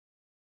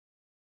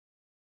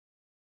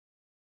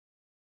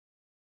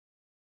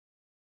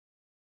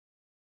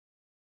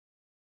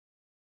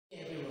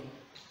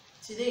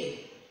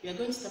Today, we are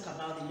going to talk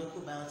about the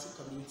local biotic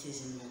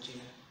communities in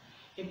Nigeria.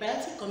 A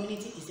biotic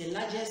community is the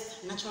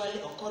largest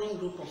naturally occurring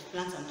group of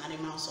plants and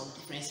animals of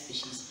different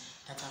species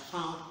that are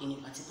found in a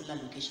particular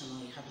location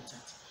or a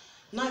habitat.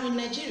 Now in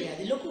Nigeria,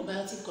 the local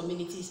biotic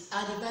communities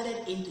are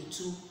divided into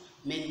two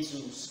main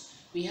zones.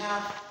 We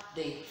have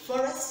the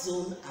forest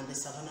zone and the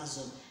savanna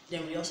zone.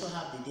 Then we also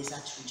have the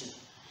desert region.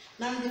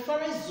 Now in the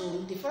forest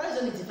zone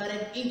is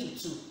divided into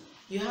two.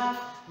 You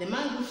have the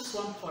mangrove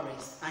swamp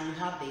forest and you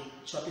have the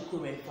tropical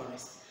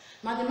rainforest.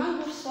 Now the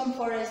mangrove swamp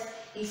forest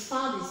is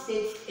found in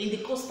states in the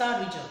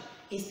coastal region,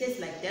 in states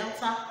like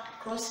Delta,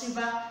 Cross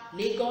River,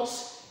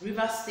 Lagos,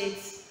 River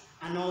States,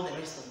 and all the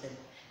rest of them.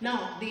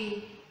 Now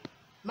the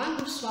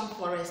mangrove swamp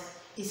forest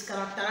is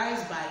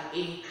characterized by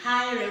a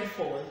high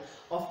rainfall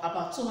of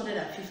about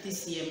 250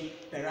 cm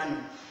per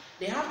annum.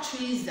 They have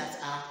trees that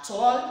are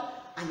tall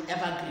and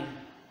evergreen.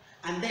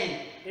 And then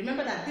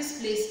remember that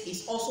this place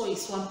is also a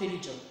swampy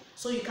region,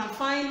 so you can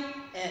find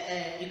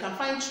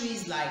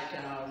trees like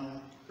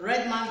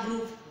red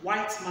mangrove,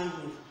 white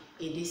mangrove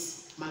in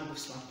this mangrove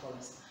swamp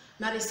forest.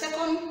 Now the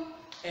second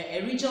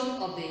region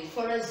of the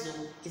forest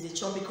zone is the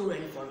tropical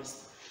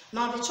rainforest.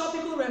 Now the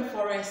tropical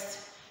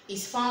rainforest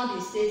is found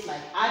in states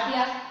like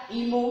Abia,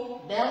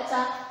 Imo,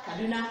 Delta,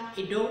 Kaduna,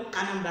 Edo,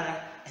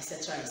 Anambra,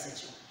 etc.,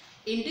 etc.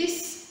 In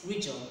this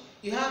region,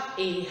 you have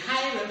a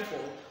high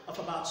rainfall of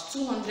about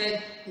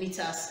 200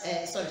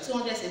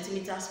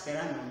 centimeters per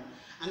annum,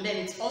 and then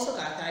it's also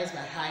characterized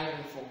by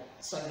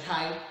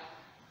high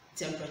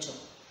temperature.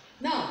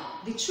 Now,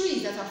 the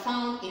trees that are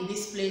found in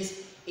this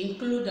place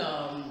include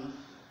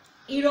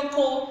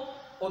Iroko,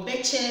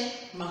 Obeche,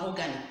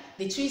 Mahogany.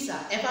 The trees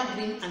are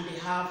evergreen and they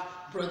have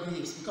broad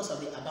leaves because of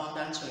the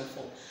abundant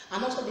rainfall.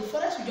 And also the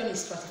forest region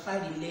is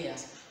stratified in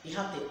layers. You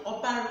have the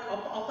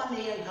upper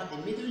layer, you have the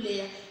middle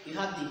layer, you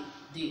have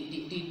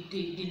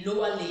the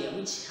lower layer,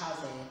 which has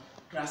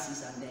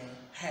grasses and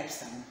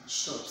herbs and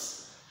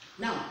shrubs.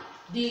 Now,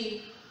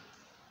 the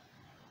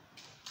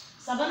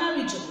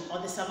savanna region or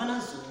the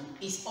savanna zone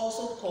is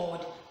also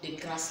called the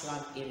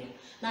grassland area.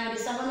 Now, in the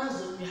savanna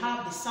zone, you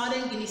have the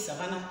southern Guinea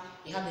savanna,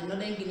 you have the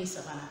northern Guinea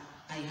savanna,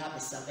 and you have the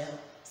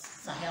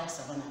Sahel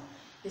savanna.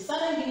 The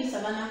southern Guinea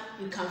savanna,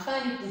 you can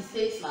find it in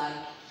states like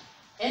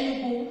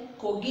Enugu,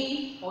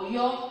 Kogi,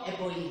 Oyo,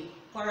 Ebonyi,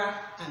 Kwara,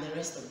 and the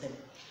rest of them.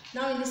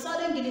 Now, in the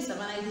southern Guinea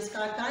savanna, it is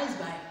characterized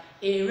by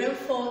a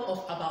rainfall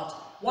of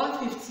about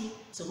 150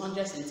 to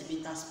 100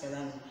 centimeters per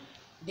annum.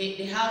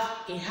 They have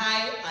a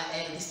high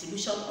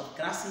distribution of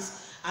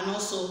grasses and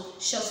also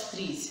short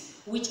trees,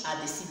 which are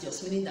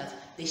deciduous, meaning that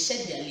they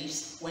shed their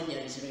leaves when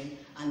there is rain,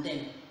 and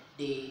then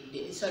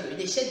they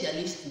shed their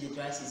leaves in the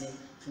dry season,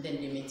 and then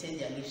they maintain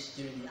their leaves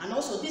during it. And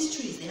also these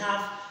trees, they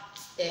have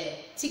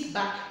thick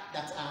bark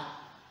that are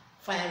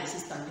fire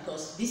resistant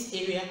because this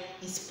area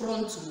is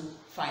prone to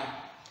fire.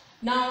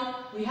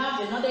 Now we have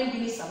the northern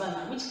Guinea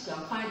savanna, which you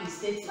can find in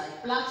states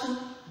like Plateau,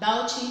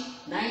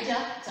 Bauchi, Niger,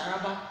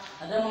 Taraba,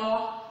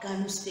 Adamawa,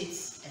 Kano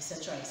states,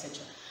 etc.,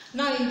 etc.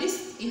 Now in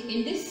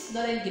this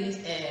northern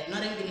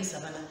Guinea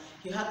savanna,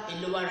 you have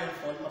a lower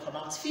rainfall of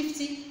about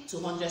 50 to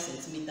 100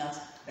 centimeters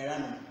per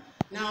annum.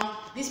 Now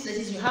these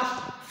places, you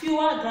have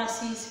fewer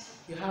grasses,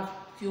 you have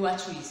fewer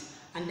trees,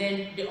 and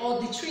then all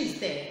the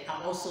trees there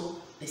are also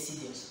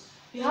deciduous.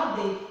 You have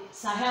the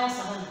Sahel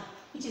savanna,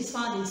 which is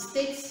found in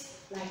states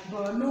like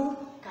Borno,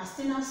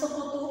 Katsina,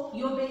 Sokoto,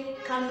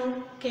 Yobe,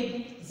 Kano,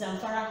 Kebbi,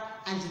 Zamfara,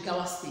 and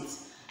Jigawa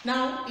states.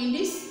 Now, in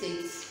these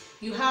states,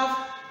 you have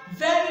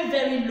very,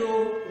 very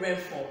low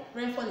rainfall.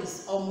 Rainfall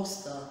is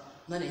almost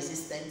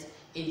non-existent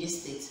in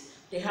these states.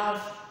 They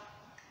have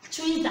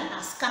trees that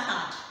are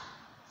scattered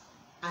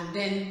and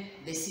then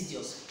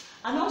deciduous.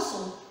 And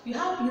also, you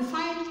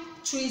find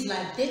trees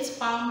like date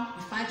palm,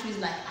 you find trees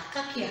like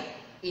acacia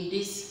in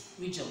this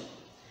region.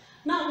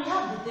 Now, we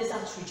have the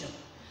desert region.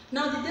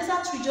 Now, the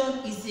desert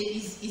region is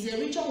a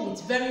region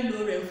with very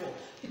low rainfall.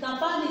 You can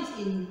find it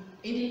in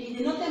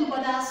the northern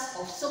borders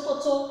of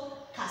Sokoto,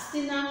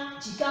 Katsina,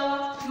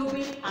 Jigawa,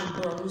 Yobe, and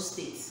Borno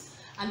states.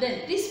 And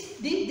then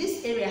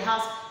this area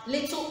has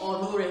little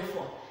or no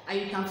rainfall,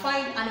 and you can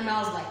find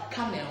animals like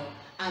camel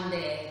and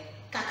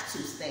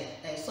cactus there.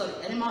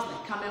 Animals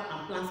like camel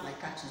and plants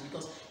like cactus,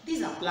 because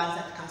these are plants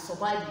that can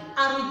survive in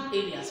arid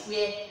areas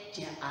where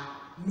there are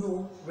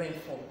no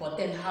rainfall, but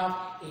then have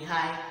a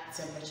high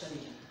temperature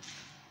region.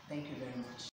 Thank you very much.